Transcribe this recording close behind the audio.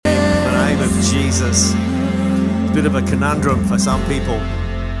Jesus. It's a bit of a conundrum for some people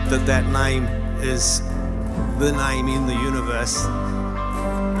that name is the name in the universe,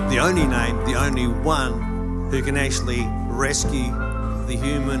 the only name, the only one who can actually rescue the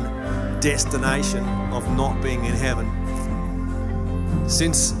human destination of not being in heaven.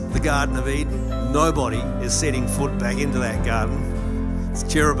 Since the Garden of Eden, nobody is setting foot back into that garden. It's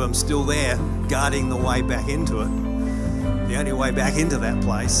cherubim still there, guarding the way back into it. The only way back into that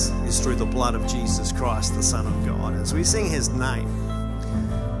place is through the blood of Jesus Christ, the Son of God. And so we sing his name.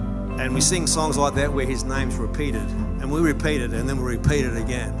 And we sing songs like that where his name's repeated. And we repeat it and then we repeat it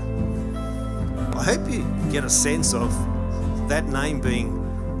again. I hope you get a sense of that name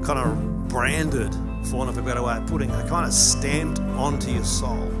being kind of branded, for want of a better way of putting it, kind of stamped onto your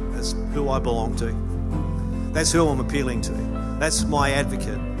soul as who I belong to. That's who I'm appealing to. That's my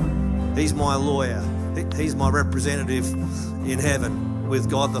advocate. He's my lawyer. He's my representative in heaven with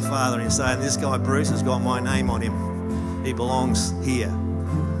God the Father. And he's saying, this guy Bruce has got my name on him. He belongs here.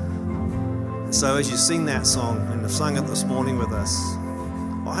 And so as you sing that song, and have sung it this morning with us,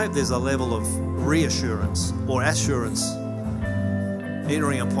 I hope there's a level of reassurance or assurance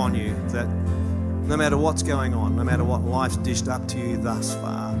entering upon you that no matter what's going on, no matter what life's dished up to you thus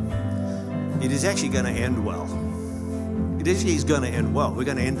far, it is actually going to end well. It actually is going to end well. We're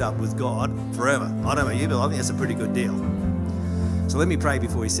going to end up with God forever. I don't know you, but I think that's a pretty good deal. So let me pray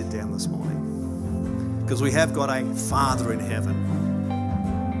before we sit down this morning. Because we have got a Father in heaven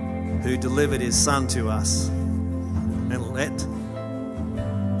who delivered his Son to us and let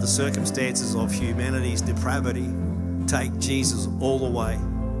the circumstances of humanity's depravity take Jesus all the way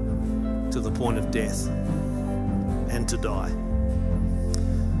to the point of death and to die.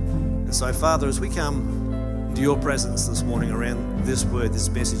 And so, Father, as we come to your presence this morning around this word, this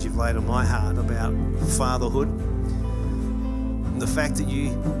message you've laid on my heart about fatherhood, and the fact that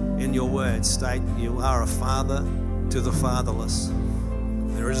you, in your word, state you are a father to the fatherless.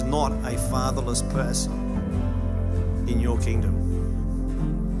 There is not a fatherless person in your kingdom.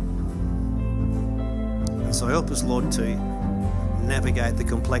 And so help us, Lord, to navigate the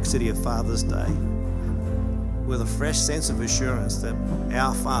complexity of Father's Day with a fresh sense of assurance that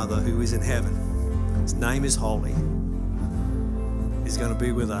our Father who is in heaven, his name is holy, is going to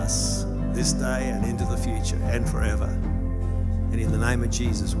be with us this day and into the future and forever. And in the name of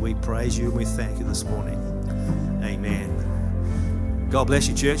Jesus, we praise you and we thank you this morning. Amen. God bless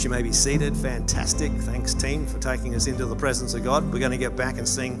you, church. You may be seated. Fantastic. Thanks, team, for taking us into the presence of God. We're going to get back and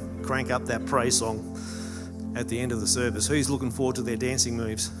sing, crank up that praise song at the end of the service. Who's looking forward to their dancing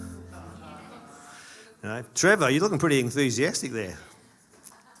moves? You know, Trevor, you're looking pretty enthusiastic there.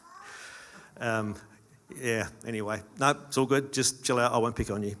 Yeah, anyway. No, it's all good. Just chill out. I won't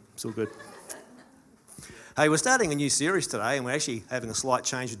pick on you. It's all good. Hey, we're starting a new series today, and we're actually having a slight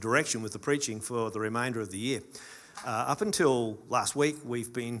change of direction with the preaching for the remainder of the year. Up until last week,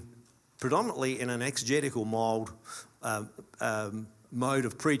 we've been predominantly in an exegetical mode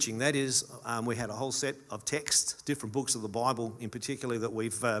of preaching. That is, we had a whole set of texts, different books of the Bible in particular, that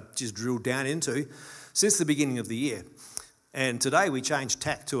we've just drilled down into since the beginning of the year. And today we changed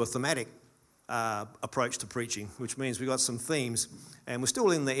tack to a thematic approach to preaching, which means we've got some themes, and we're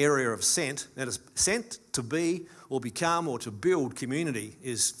still in the area of sent. That is, sent to be or become or to build community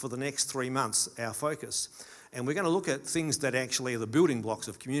is for the next 3 months our focus. And we're going to look at things that actually are the building blocks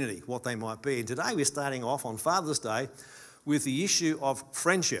of community, what they might be. And today we're starting off on Father's Day with the issue of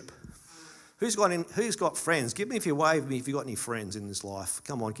friendship. Who's got friends? Give me, if you wave me, if you've got any friends in this life.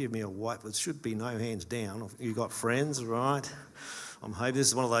 Come on, give me a wave. It should be no hands down. You've got friends, right? I'm hoping this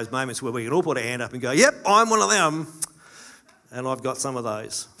is one of those moments where we can all put a hand up and go, yep, I'm one of them. And I've got some of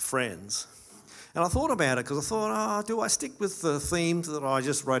those friends. And I thought about it because I thought, do I stick with the themes that I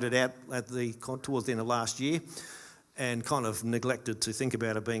just wrote it out towards the end of last year and kind of neglected to think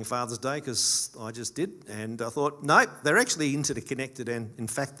about it being Father's Day because I just did. And I thought, no, they're actually interconnected and, in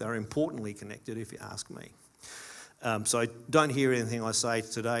fact, they're importantly connected if you ask me. So don't hear anything I say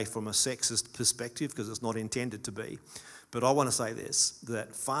today from a sexist perspective because it's not intended to be. But I want to say this,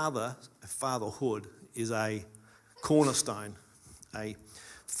 that fatherhood is a cornerstone, a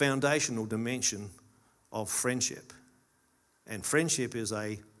foundational dimension of friendship. And friendship is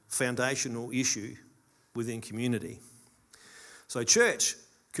a foundational issue within community. So church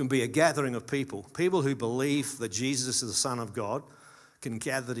can be a gathering of people who believe that Jesus is the Son of God can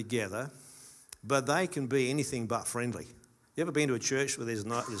gather together, but they can be anything but friendly. You ever been to a church where they're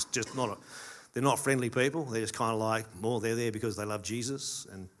not friendly people? They're just kind of like, they're there because they love Jesus,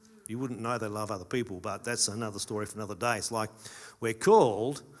 and you wouldn't know they love other people, but that's another story for another day. It's like we're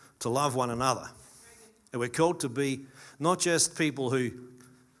called to love one another. And we're called to be not just people who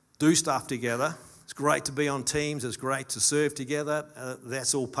do stuff together. It's great to be on teams. It's great to serve together.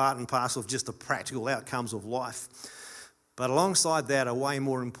 That's all part and parcel of just the practical outcomes of life. But alongside that, a way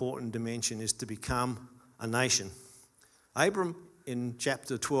more important dimension is to become a nation. Abram, in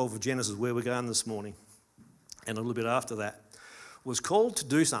chapter 12 of Genesis, where we're going this morning, and a little bit after that, was called to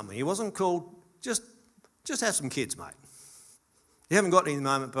do something. He wasn't called, just have some kids, mate. You haven't got any at the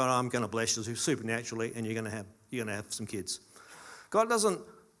moment, but I'm going to bless you supernaturally, and you're going to have some kids. God doesn't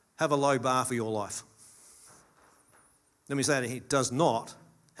have a low bar for your life. Let me say that He does not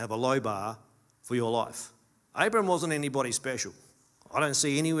have a low bar for your life. Abram wasn't anybody special. I don't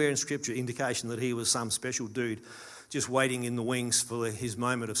see anywhere in Scripture indication that he was some special dude just waiting in the wings for his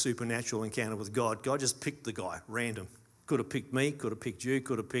moment of supernatural encounter with God. God just picked the guy, random. Could have picked me, could have picked you,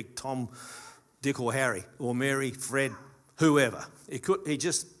 could have picked Tom, Dick or Harry, or Mary, Fred, whoever.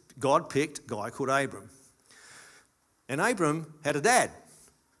 God picked a guy called Abram. And Abram had a dad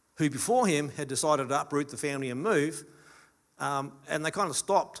who before him had decided to uproot the family and move, and they kind of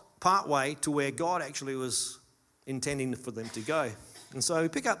stopped partway to where God actually was intending for them to go. And so we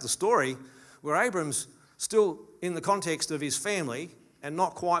pick up the story where Abram's still in the context of his family and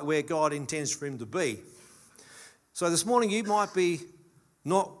not quite where God intends for him to be. So this morning you might be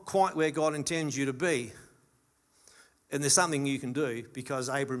not quite where God intends you to be, and there's something you can do because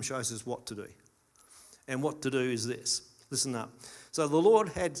Abram shows us what to do. And what to do is this. Listen up. So the Lord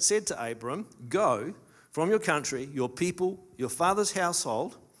had said to Abram, "Go from your country, your people, your father's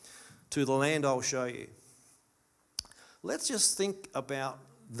household, to the land I'll show you." Let's just think about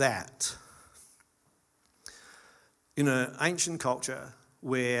that. In an ancient culture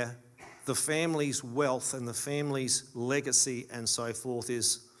where the family's wealth and the family's legacy and so forth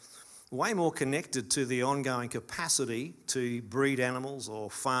is way more connected to the ongoing capacity to breed animals or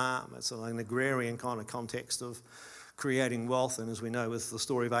farm. It's an agrarian kind of context of creating wealth. And as we know with the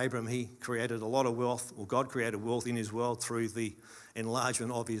story of Abram, he created a lot of wealth, or God created wealth in his world through the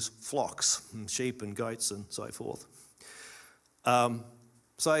enlargement of his flocks and sheep and goats and so forth.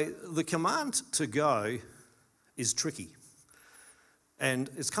 So the command to go is tricky. And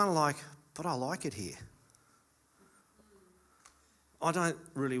it's kind of like, but I like it here. I don't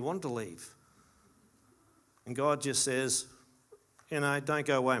really want to leave. And God just says, don't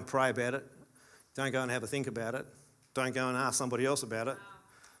go away and pray about it. Don't go and have a think about it. Don't go and ask somebody else about it.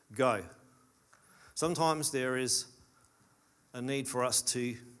 Go. Sometimes there is a need for us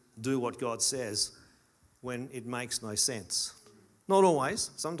to do what God says when it makes no sense. Not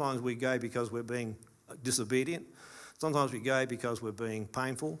always. Sometimes we go because we're being disobedient. Sometimes we go because we're being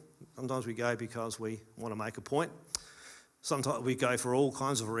painful. Sometimes we go because we want to make a point. Sometimes we go for all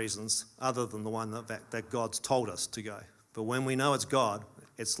kinds of reasons other than the one that God's told us to go. But when we know it's God,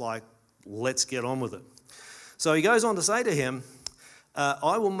 it's like, let's get on with it. So he goes on to say to him,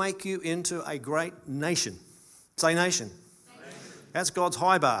 I will make you into a great nation. Say nation. That's God's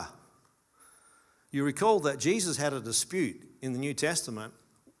high bar. You recall that Jesus had a dispute in the New Testament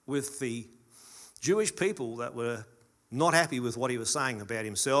with the Jewish people that were not happy with what he was saying about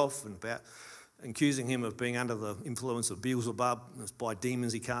himself and about accusing him of being under the influence of Beelzebub. By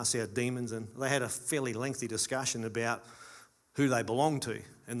demons he casts out demons, and they had a fairly lengthy discussion about who they belonged to.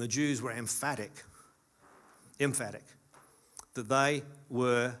 And the Jews were emphatic that they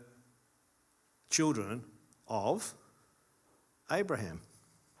were children of Abraham.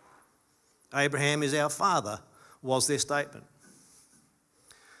 Abraham is our father, was their statement.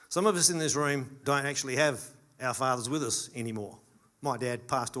 Some of us in this room don't actually have our fathers with us anymore. My dad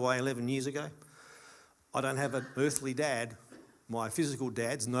passed away 11 years ago. I don't have an earthly dad. My physical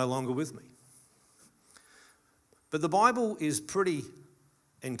dad's no longer with me. But the Bible is pretty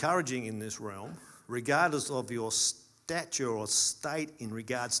encouraging in this realm, regardless of your stature or state in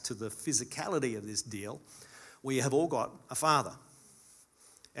regards to the physicality of this deal. We have all got a father,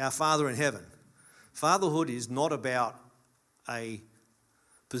 our Father in heaven. Fatherhood is not about a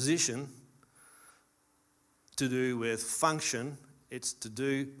position to do with function. It's to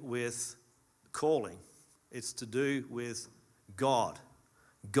do with calling. It's to do with God.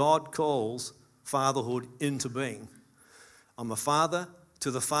 God calls fatherhood into being. I'm a father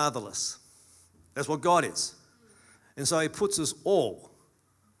to the fatherless. That's what God is. And so he puts us all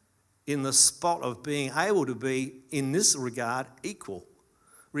in the spot of being able to be, in this regard, equal,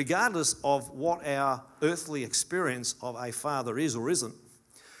 regardless of what our earthly experience of a father is or isn't.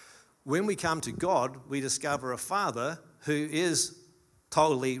 When we come to God, we discover a Father who is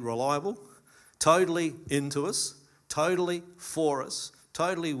totally reliable, totally into us, totally for us,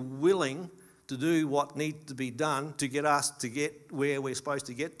 totally willing to do what needs to be done to get us to get where we're supposed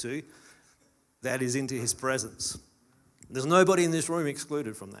to get to, that is into his presence. There's nobody in this room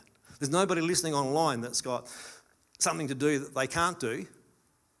excluded from that. There's nobody listening online that's got something to do that they can't do.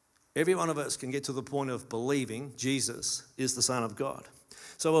 Every one of us can get to the point of believing Jesus is the Son of God.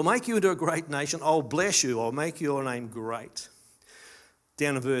 So I'll make you into a great nation. I'll bless you. I'll make your name great.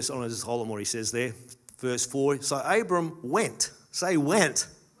 Down in verse, I just hold on what he says there. Verse 4. So Abram went. Say went.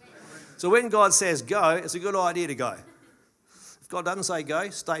 So when God says go, it's a good idea to go. If God doesn't say go,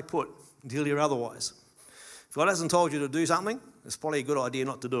 stay put until you're otherwise. If God hasn't told you to do something, it's probably a good idea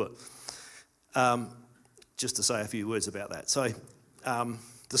not to do it. Just to say a few words about that. So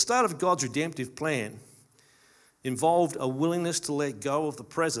the start of God's redemptive plan involved a willingness to let go of the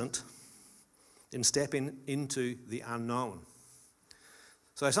present and step into the unknown.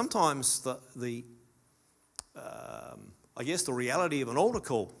 So sometimes I guess the reality of an altar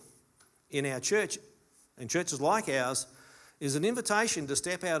call in our church and churches like ours is an invitation to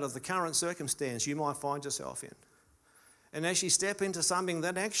step out of the current circumstance you might find yourself in and actually step into something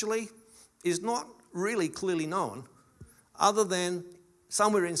that actually is not really clearly known, other than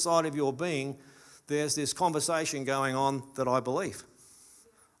somewhere inside of your being there's this conversation going on that I believe.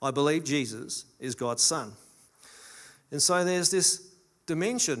 I believe Jesus is God's Son. And so there's this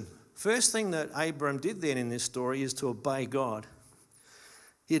dimension. First thing that Abram did then in this story is to obey God.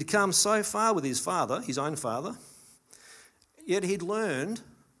 He had come so far with his father, his own father, yet he'd learned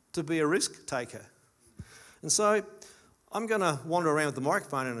to be a risk taker. And so I'm going to wander around with the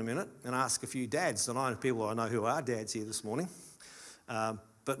microphone in a minute and ask a few dads. And I know people I know who are dads here this morning,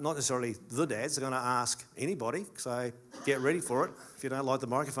 but not necessarily the dads. I'm going to ask anybody, so get ready for it. If you don't like the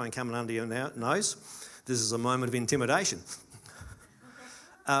microphone coming under your nose, this is a moment of intimidation.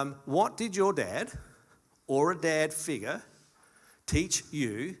 What did your dad or a dad figure teach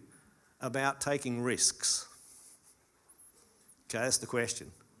you about taking risks? Okay, that's the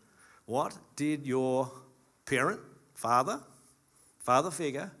question. What did your parent, father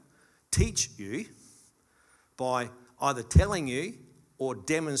figure, teach you by either telling you or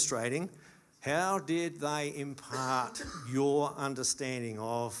demonstrating? How did they impart your understanding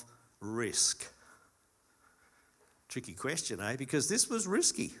of risk? Tricky question, eh? Because this was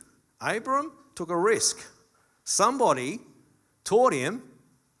risky. Abram took a risk. Somebody taught him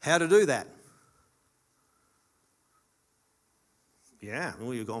how to do that. Yeah,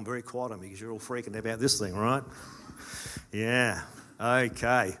 well, you've gone very quiet on me because you're all freaking about this thing, right? Yeah,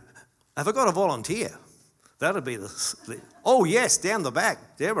 okay. Have I got a volunteer? That'll be the... Oh, yes, down the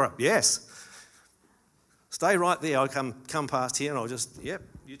back. Deborah, yes. Stay right there. I'll come past here and I'll just... Yep,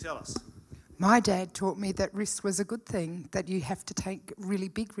 you tell us. My dad taught me that risk was a good thing, that you have to take really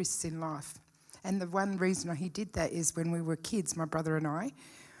big risks in life. And the one reason he did that is when we were kids, my brother and I,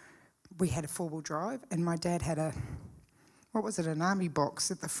 we had a four-wheel drive and my dad had an army box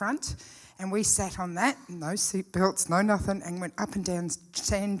at the front, and we sat on that, no seat belts, no nothing, and went up and down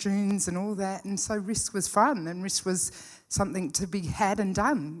sand dunes and all that. And so risk was fun, and risk was something to be had and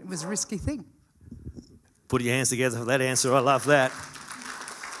done. It was a risky thing. Put your hands together for that answer. I love that.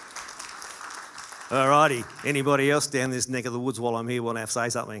 All righty. Anybody else down this neck of the woods while I'm here want to say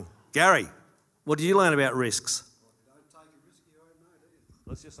something? Gary, what did you learn about risks? Well, if you don't take a risk, you won't know, do you?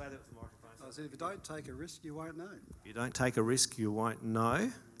 Let's just say that with the microphone. I said, if you don't take a risk, you won't know. If you don't take a risk, you won't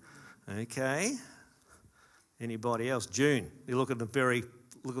know. Okay. Anybody else? June, you're looking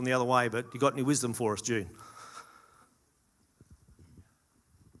the other way, but you got any wisdom for us, June?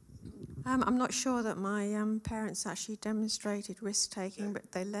 I'm not sure that my parents actually demonstrated risk-taking,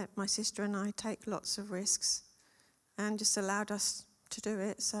 but they let my sister and I take lots of risks and just allowed us to do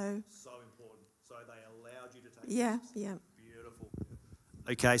it. So important. So they allowed you to take risks? Yeah. Beautiful.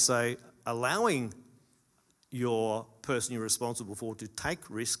 Okay, so allowing your person you're responsible for to take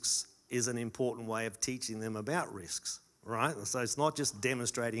risks is an important way of teaching them about risks, right? So it's not just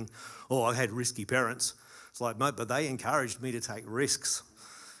demonstrating, oh, I had risky parents. It's like, no, but they encouraged me to take risks.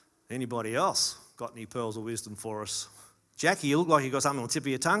 Anybody else got any pearls of wisdom for us? Jackie, you look like you got something on the tip of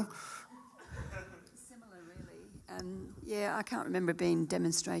your tongue. Similar, really. I can't remember being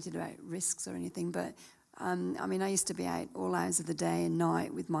demonstrated about risks or anything, but I used to be out all hours of the day and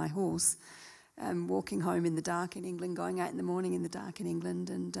night with my horse, walking home in the dark in England, going out in the morning in the dark in England,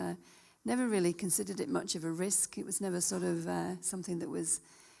 and never really considered it much of a risk. It was never sort of something that was,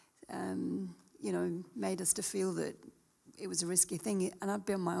 made us to feel that it was a risky thing, and I'd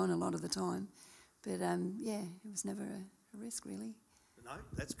be on my own a lot of the time. But, it was never a risk, really. No,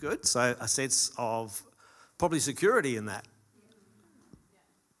 that's good. So a sense of probably security in that.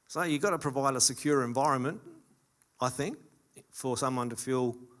 So you've got to provide a secure environment, I think, for someone to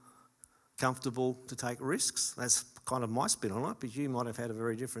feel comfortable to take risks. That's kind of my spin on it, but you might have had a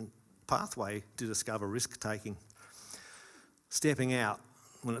very different pathway to discover risk-taking. stepping out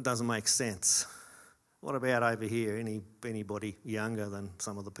when it doesn't make sense. What about over here? Anybody younger than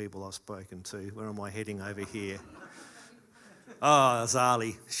some of the people I've spoken to? Where am I heading over here? Oh,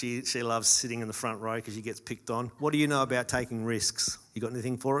 Zali. She loves sitting in the front row because she gets picked on. What do you know about taking risks? You got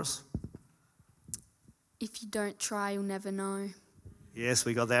anything for us? If you don't try, you'll never know. Yes,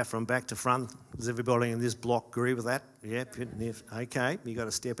 we got that from back to front. Does everybody in this block agree with that? Yep. Okay. You got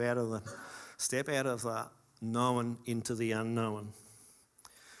to step out of the known into the unknown.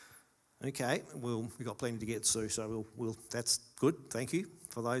 Okay. We've got plenty to get through, so we'll. That's good. Thank you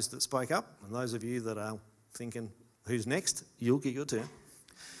for those that spoke up, and those of you that are thinking, "Who's next?" You'll get your turn.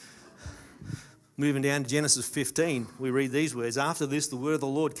 Moving down to Genesis 15, we read these words. After this, the word of the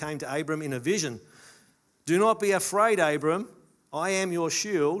Lord came to Abram in a vision. Do not be afraid, Abram. I am your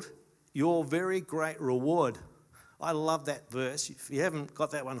shield, your very great reward. I love that verse. If you haven't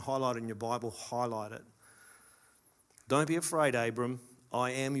got that one highlighted in your Bible, highlight it. Don't be afraid, Abram.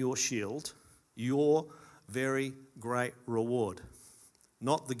 I am your shield, your very great reward.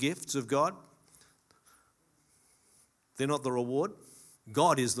 Not the gifts of God. They're not the reward.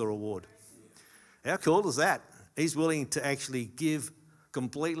 God is the reward. How cool is that? He's willing to actually give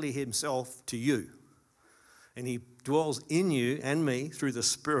completely himself to you. And he dwells in you and me through the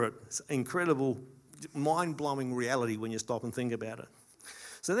Spirit. It's incredible, mind-blowing reality when you stop and think about it.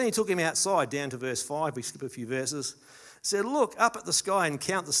 So then he took him outside down to verse 5. We skip a few verses. Said, look up at the sky and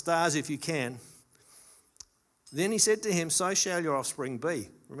count the stars if you can. Then he said to him, so shall your offspring be.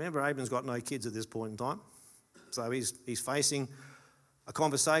 Remember, Abram's got no kids at this point in time. So he's facing a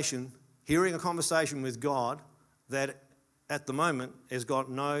conversation, hearing a conversation with God that at the moment has got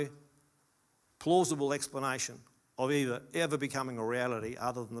no plausible explanation of ever becoming a reality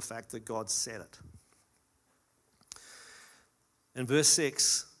other than the fact that God said it. In verse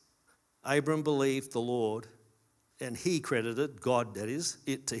 6, Abram believed the Lord and he credited, God that is,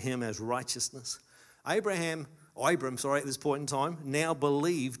 it to him as righteousness. Abram, at this point in time, now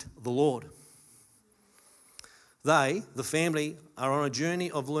believed the Lord. They, the family, are on a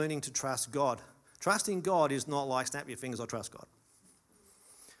journey of learning to trust God. Trusting God is not like snap your fingers, I trust God.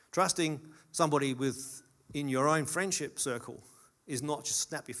 Trusting somebody in your own friendship circle is not just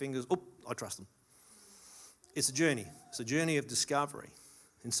snap your fingers, oh, I trust them. It's a journey. It's a journey of discovery.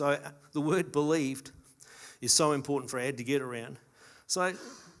 And so the word believed is so important for Ed to get around. So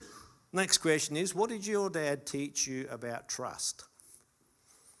next question is, what did your dad teach you about trust?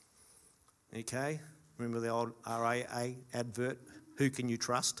 Okay, remember the old RAA advert, who can you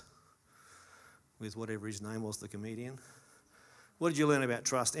trust? With whatever his name was, the comedian. What did you learn about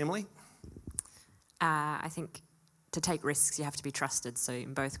trust, Emily? I think to take risks, you have to be trusted. So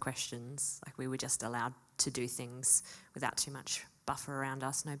in both questions, like we were just allowed to do things without too much buffer around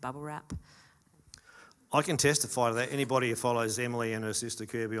us, no bubble wrap. I can testify to that. Anybody who follows Emily and her sister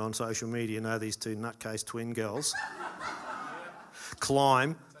Kirby on social media know these two nutcase twin girls.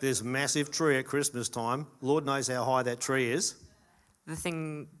 Climb this massive tree at Christmas time. Lord knows how high that tree is. The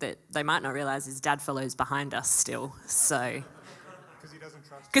thing that they might not realise is Dad follows behind us still, so... Because he doesn't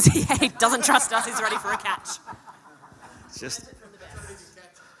trust us. Because he doesn't trust us, he's ready for a catch. It's just...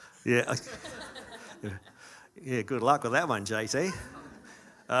 Yeah. Yeah, good luck with that one, JT.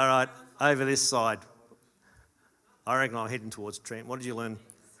 All right, over this side. I reckon I'm heading towards Trent. What did you learn?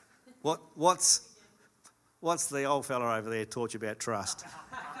 What's the old fella over there taught you about trust?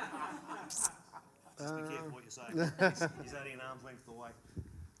 Just be careful what you say. He's only an arm's length away.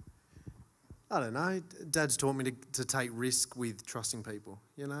 I don't know. Dad's taught me to take risk with trusting people,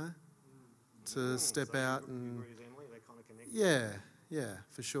 you know? To step out and... Yeah,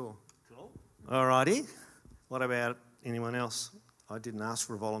 for sure. Cool. All righty. What about anyone else? I didn't ask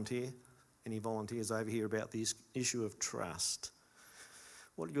for a volunteer. Any volunteers over here about this issue of trust?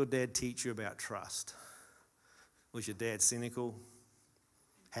 What did your dad teach you about trust? Was your dad cynical?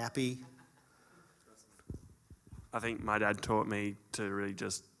 Happy? I think my dad taught me to really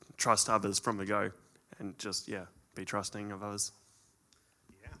just trust others from the go and just, be trusting of others.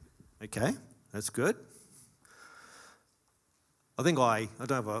 Yeah. Okay, that's good. I think I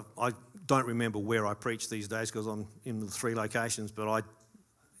don't remember where I preach these days because I'm in the 3 locations, but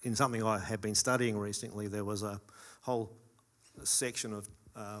in something I have been studying recently, there was a whole section of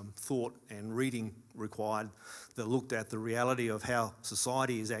thought and reading required that looked at the reality of how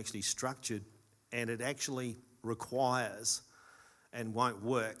society is actually structured, and it actually requires and won't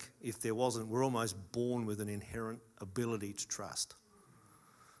work if there wasn't. We're almost born with an inherent ability to trust.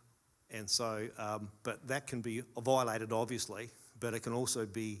 And so, but that can be violated, obviously, but it can also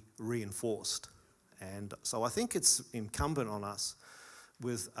be reinforced. And so I think it's incumbent on us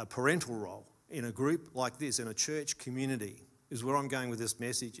with a parental role in a group like this, in a church community, is where I'm going with this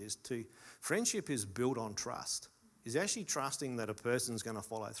message, is to friendship is built on trust. Is actually trusting that a person's going to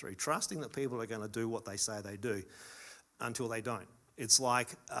follow through, trusting that people are going to do what they say they do until they don't. It's like,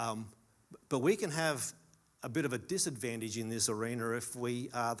 but we can have a bit of a disadvantage in this arena if we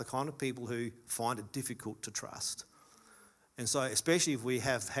are the kind of people who find it difficult to trust. And so, especially if we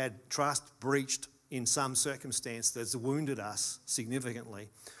have had trust breached in some circumstance that's wounded us significantly,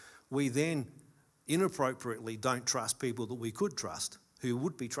 we then inappropriately don't trust people that we could trust, who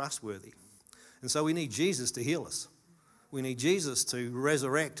would be trustworthy. And so we need Jesus to heal us. We need Jesus to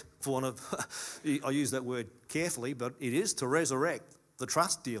resurrect, for one of, I use that word carefully, but it is to resurrect the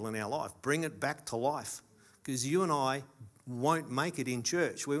trust deal in our life, bring it back to life. Because you and I won't make it in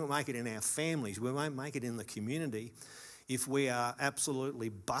church, we won't make it in our families, we won't make it in the community if we are absolutely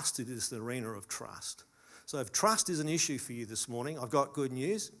busted in this arena of trust. So if trust is an issue for you this morning, I've got good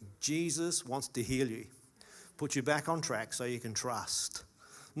news. Jesus wants to heal you, put you back on track so you can trust.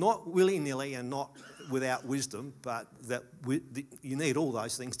 Not willy-nilly and not without wisdom, but that you need all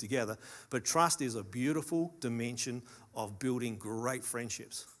those things together. But trust is a beautiful dimension of building great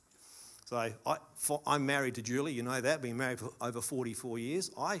friendships. So I'm married to Julie, you know that, been married for over 44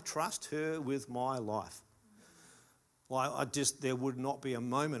 years. I trust her with my life. There would not be a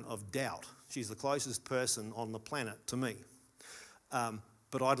moment of doubt. She's the closest person on the planet to me.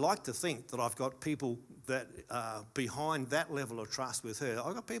 But I'd like to think that I've got people that are behind that level of trust with her.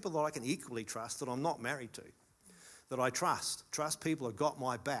 I've got people that I can equally trust that I'm not married to, that I trust. Trust people have got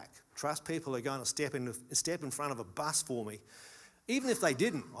my back. Trust people are going to step in front of a bus for me. Even if they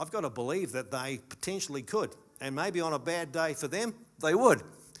didn't, I've got to believe that they potentially could. And maybe on a bad day for them, they would.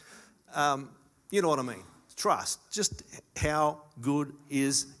 You know what I mean? Trust. Just how good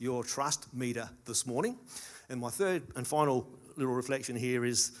is your trust meter this morning? And my third and final little reflection here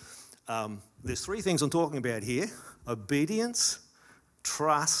is there's three things I'm talking about here: obedience,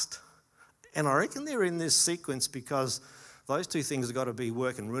 trust, and I reckon they're in this sequence because those two things have got to be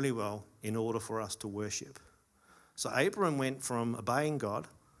working really well in order for us to worship. So Abraham went from obeying God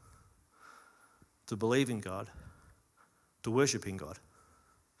to believing God to worshipping God.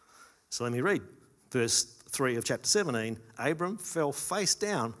 So let me read verse 3 of chapter 17. Abram fell face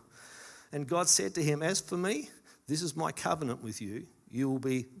down, and God said to him, "As for me, this is my covenant with you. You will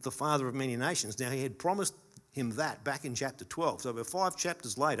be the father of many nations." Now, he had promised him that back in chapter 12. So we're 5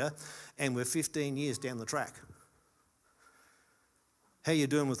 chapters later, and we're 15 years down the track. How are you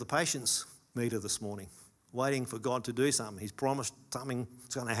doing with the patience meter this morning? Waiting for God to do something. He's promised something's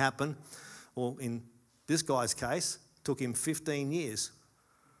going to happen. Well, in this guy's case, it took him 15 years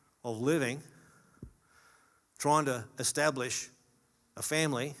of living, trying to establish a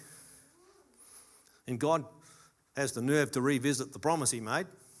family, and God has the nerve to revisit the promise he made.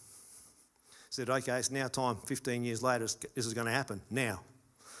 Said, okay, it's now time, 15 years later, this is going to happen now.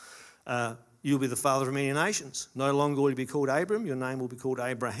 You'll be the father of many nations. No longer will you be called Abram, your name will be called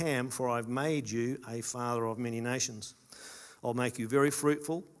Abraham, for I've made you a father of many nations. I'll make you very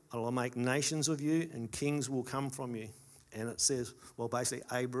fruitful, I'll make nations of you, and kings will come from you. And it says, well, basically,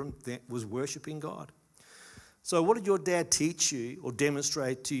 Abram was worshipping God. So what did your dad teach you or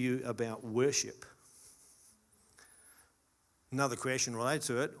demonstrate to you about worship? Another question related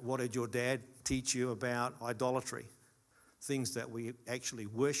to it, what did your dad teach you about idolatry? Things that we actually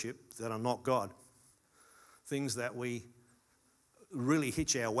worship that are not God. Things that we really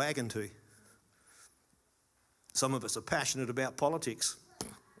hitch our wagon to. Some of us are passionate about politics.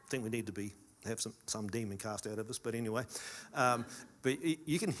 I think we need to have some demon cast out of us, but anyway. But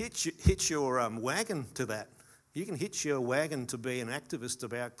you can hitch your wagon to that. You can hitch your wagon to be an activist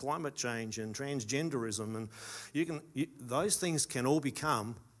about climate change and transgenderism, and those things can all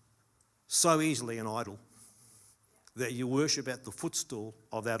become so easily an idol that you worship at the footstool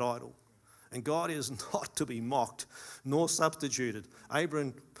of that idol. And God is not to be mocked nor substituted.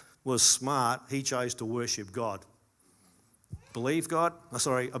 Abram was smart. He chose to worship God. Obey God,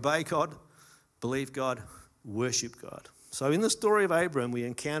 believe God, worship God. So in the story of Abram, we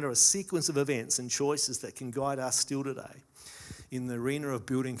encounter a sequence of events and choices that can guide us still today in the arena of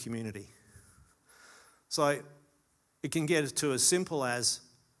building community. So it can get to as simple as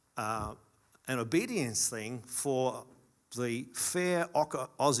an obedience thing for the fair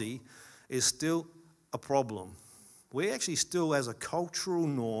Aussie is still a problem. We actually still, as a cultural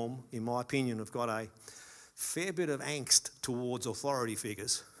norm, in my opinion, have got a fair bit of angst towards authority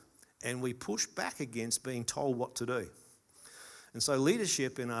figures, and we push back against being told what to do. And so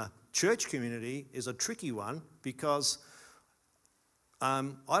leadership in a church community is a tricky one because I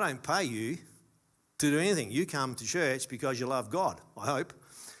don't pay you to do anything. You come to church because you love God, I hope.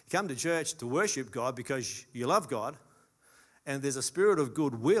 You come to church to worship God because you love God, And there's a spirit of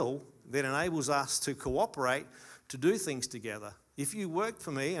goodwill that enables us to cooperate, to do things together. If you worked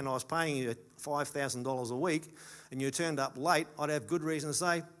for me and I was paying you $5,000 a week and you turned up late, I'd have good reason to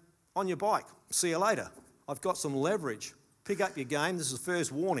say, on your bike, see you later. I've got some leverage. Pick up your game, this is the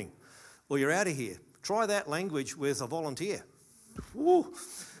first warning, or you're out of here. Try that language with a volunteer. Woo.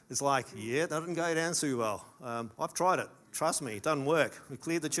 It's like, yeah, that doesn't go down too well. I've tried it. Trust me, it doesn't work. We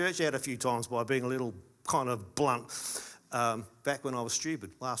cleared the church out a few times by being a little kind of blunt back when I was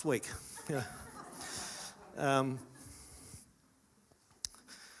stupid last week.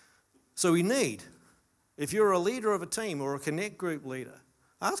 So we need, if you're a leader of a team or a Connect group leader,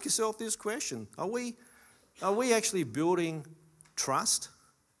 ask yourself this question. Are we actually building trust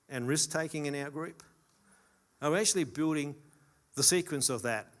and risk-taking in our group? Are we actually building the sequence of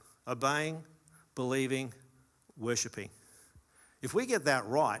that? Obeying, believing, worshipping. If we get that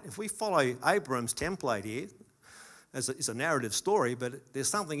right, if we follow Abraham's template here, it's a narrative story, but there's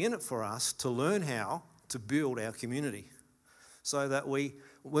something in it for us to learn how to build our community so that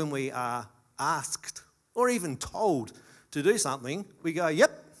when we are asked or even told to do something, we go,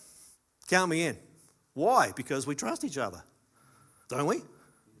 yep, count me in. Why? Because we trust each other, don't we?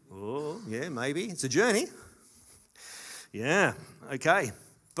 Oh, yeah, maybe. It's a journey. Yeah, okay.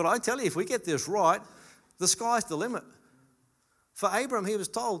 But I tell you, if we get this right, the sky's the limit. For Abram, he was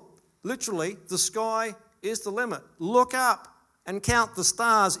told, literally, the sky is the limit. Look up and count the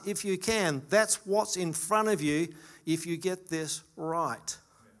stars if you can. That's what's in front of you if you get this right.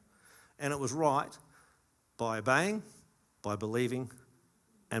 And it was right by obeying, by believing,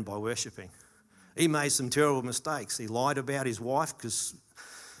 and by worshipping. He made some terrible mistakes. He lied about his wife because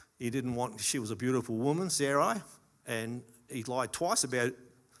he didn't want, she was a beautiful woman, Sarai, and he lied twice about it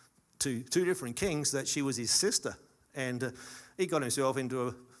to two different kings that she was his sister. And he got himself into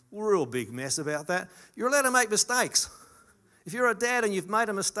a real big mess about that. You're allowed to make mistakes. If you're a dad and you've made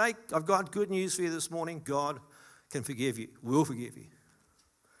a mistake, I've got good news for you this morning. God can forgive you, will forgive you.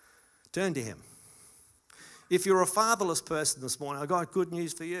 Turn to him. If you're a fatherless person this morning, I've got good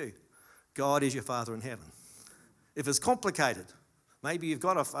news for you. God is your Father in heaven. If it's complicated, maybe you've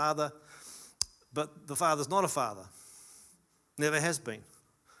got a father, but the father's not a father. Never has been.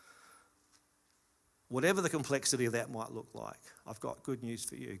 Whatever the complexity of that might look like, I've got good news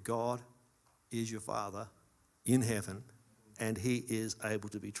for you. God is your Father in heaven, and he is able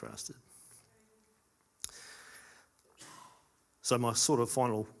to be trusted. So my sort of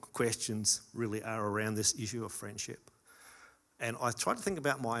final questions really are around this issue of friendship. And I try to think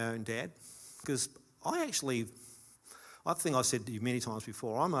about my own dad, because I think I've said to you many times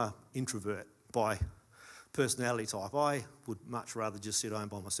before, I'm an introvert by personality type. I would much rather just sit home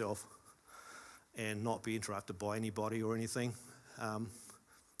by myself and not be interrupted by anybody or anything,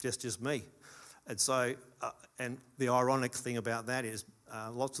 just me. And so, and the ironic thing about that is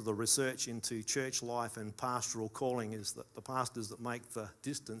lots of the research into church life and pastoral calling is that the pastors that make the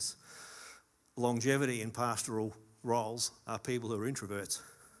distance, longevity in pastoral roles are people who are introverts,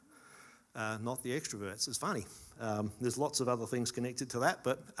 not the extroverts. It's funny. There's lots of other things connected to that,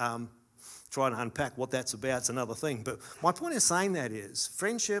 but trying to unpack what that's about is another thing. But my point in saying that is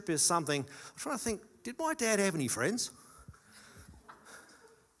friendship is something, I'm trying to think, did my dad have any friends?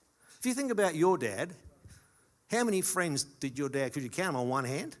 If you think about your dad, how many friends did your dad, could you count them on one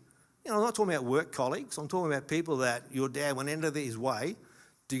hand? You know, I'm not talking about work colleagues. I'm talking about people that your dad went into his way.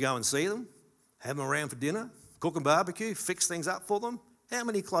 Do you go and see them, have them around for dinner, cook and barbecue, fix things up for them? How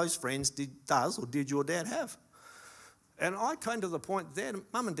many close friends did your dad have? And I came to the point that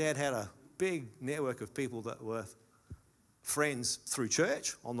Mum and Dad had a big network of people that were friends through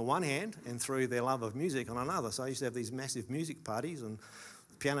church on the one hand and through their love of music on another. So I used to have these massive music parties and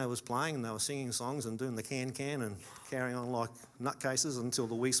the piano was playing and they were singing songs and doing the can and carrying on like nutcases until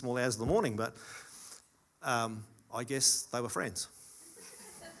the wee small hours of the morning. But I guess they were friends.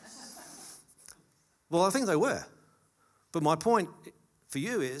 Well, I think they were. But my point for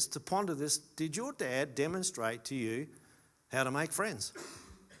you is to ponder this. Did your dad demonstrate to you how to make friends?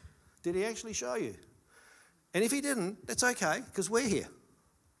 Did he actually show you? And if he didn't, that's okay, because we're here.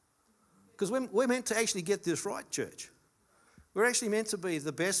 Because we're meant to actually get this right, church. We're actually meant to be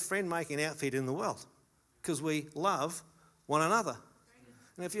the best friend-making outfit in the world because we love one another.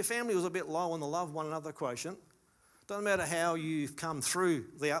 And if your family was a bit low on the love one another quotient, doesn't matter how you've come through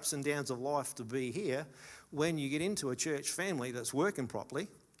the ups and downs of life to be here, when you get into a church family that's working properly,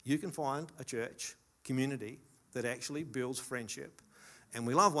 you can find a church community that actually builds friendship. And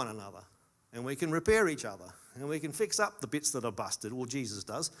we love one another. And we can repair each other. And we can fix up the bits that are busted, well, Jesus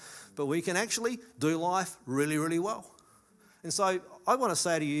does. But we can actually do life really, really well. And so I want to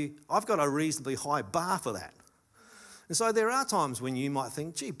say to you, I've got a reasonably high bar for that. And so there are times when you might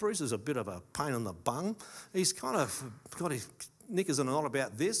think, gee, Bruce is a bit of a pain in the bum. He's kind of got his knickers in a knot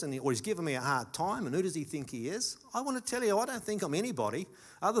about this, or he's giving me a hard time, and who does he think he is? I want to tell you, I don't think I'm anybody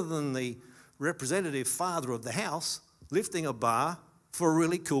other than the representative father of the house lifting a bar for a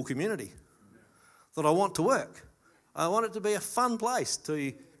really cool community that I want to work. I want it to be a fun place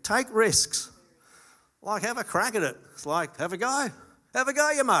to take risks. Like, have a crack at it. It's like, have a go. Have a go,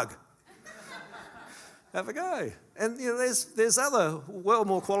 you mug. Have a go. And there's other well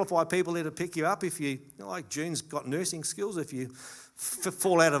more qualified people here to pick you up if you, like June's got nursing skills, if you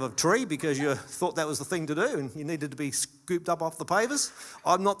fall out of a tree because you thought that was the thing to do and you needed to be scooped up off the pavers.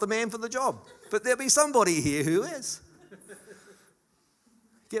 I'm not the man for the job. But there'll be somebody here who is.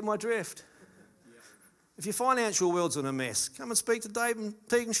 Get my drift? If your financial world's in a mess, come and speak to Dave and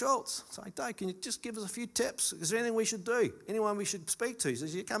Tegan Schultz. Say, Dave, can you just give us a few tips? Is there anything we should do? Anyone we should speak to? He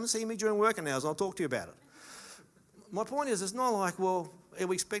says, you come and see me during working hours and I'll talk to you about it. My point is, it's not like, well, are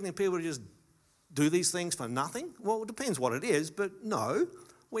we expecting people to just do these things for nothing? Well, it depends what it is, but no,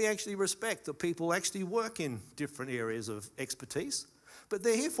 we actually respect that people actually work in different areas of expertise, but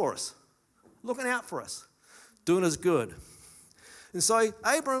they're here for us, looking out for us, doing us good. And so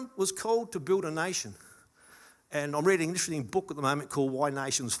Abram was called to build a nation. And I'm reading an interesting book at the moment called Why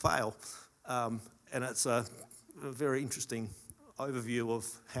Nations Fail. And it's a very interesting overview of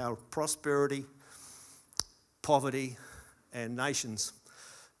how prosperity, poverty, and nations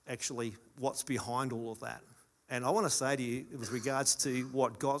actually what's behind all of that. And I want to say to you, with regards to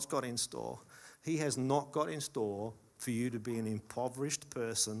what God's got in store, He has not got in store for you to be an impoverished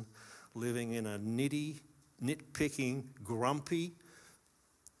person living in a nitpicking, grumpy,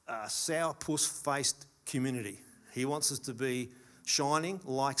 sourpuss-faced community. He wants us to be shining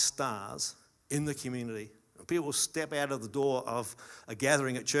like stars in the community. People step out of the door of a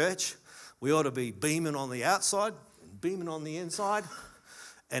gathering at church. We ought to be beaming on the outside, beaming on the inside.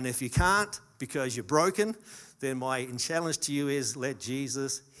 And if you can't because you're broken, then my challenge to you is let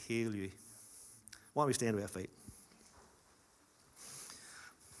Jesus heal you. Why don't we stand to our feet?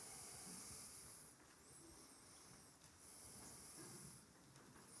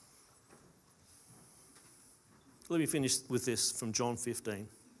 Let me finish with this from John 15.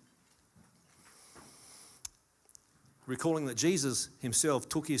 Recalling that Jesus himself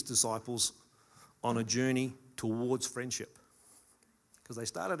took his disciples on a journey towards friendship. Because they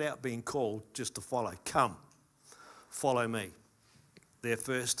started out being called just to follow. Come, follow me. Their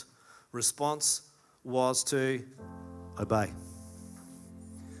first response was to obey.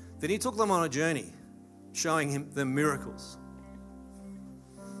 Then he took them on a journey, showing them miracles,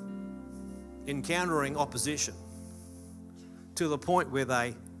 encountering opposition, to the point where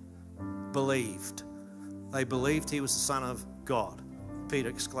they believed. They believed he was the Son of God. Peter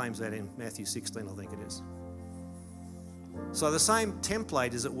exclaims that in Matthew 16, I think it is. So the same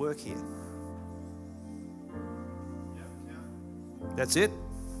template is at work here. That's it.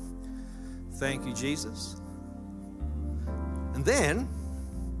 Thank you, Jesus. And then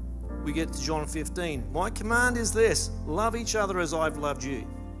we get to John 15. My command is this: love each other as I've loved you.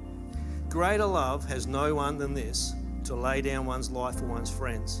 Greater love has no one than this, to lay down one's life for one's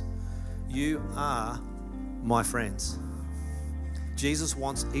friends. You are my friends. Jesus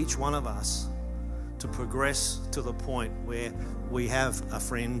wants each one of us to progress to the point where we have a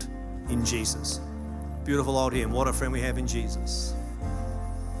friend in Jesus. Beautiful old hymn, what a friend we have in Jesus.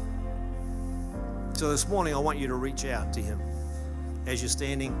 So this morning I want you to reach out to him as you're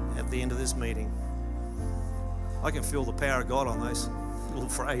standing at the end of this meeting. I can feel the power of God on those little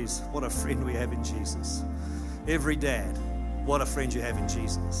phrase, what a friend we have in Jesus. Every dad, what a friend you have in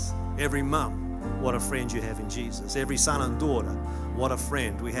Jesus. Every mum, what a friend you have in Jesus. Every son and daughter, what a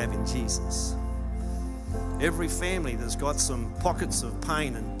friend we have in Jesus. Every family that's got some pockets of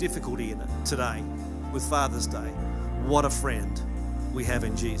pain and difficulty in it today with Father's Day, what a friend we have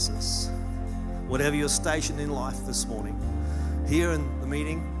in Jesus. Whatever your station in life this morning, here in the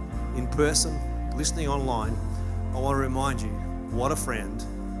meeting, in person, listening online, I want to remind you, what a friend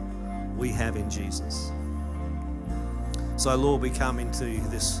we have in Jesus. So, Lord, we come into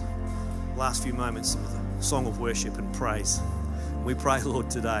this last few moments with a song of worship and praise. We pray,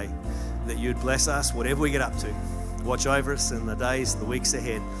 Lord, today that you'd bless us, whatever we get up to. Watch over us in the days, the weeks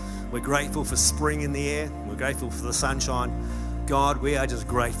ahead. We're grateful for spring in the air. We're grateful for the sunshine. God, we are just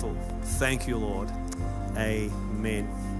grateful. Thank you, Lord. Amen.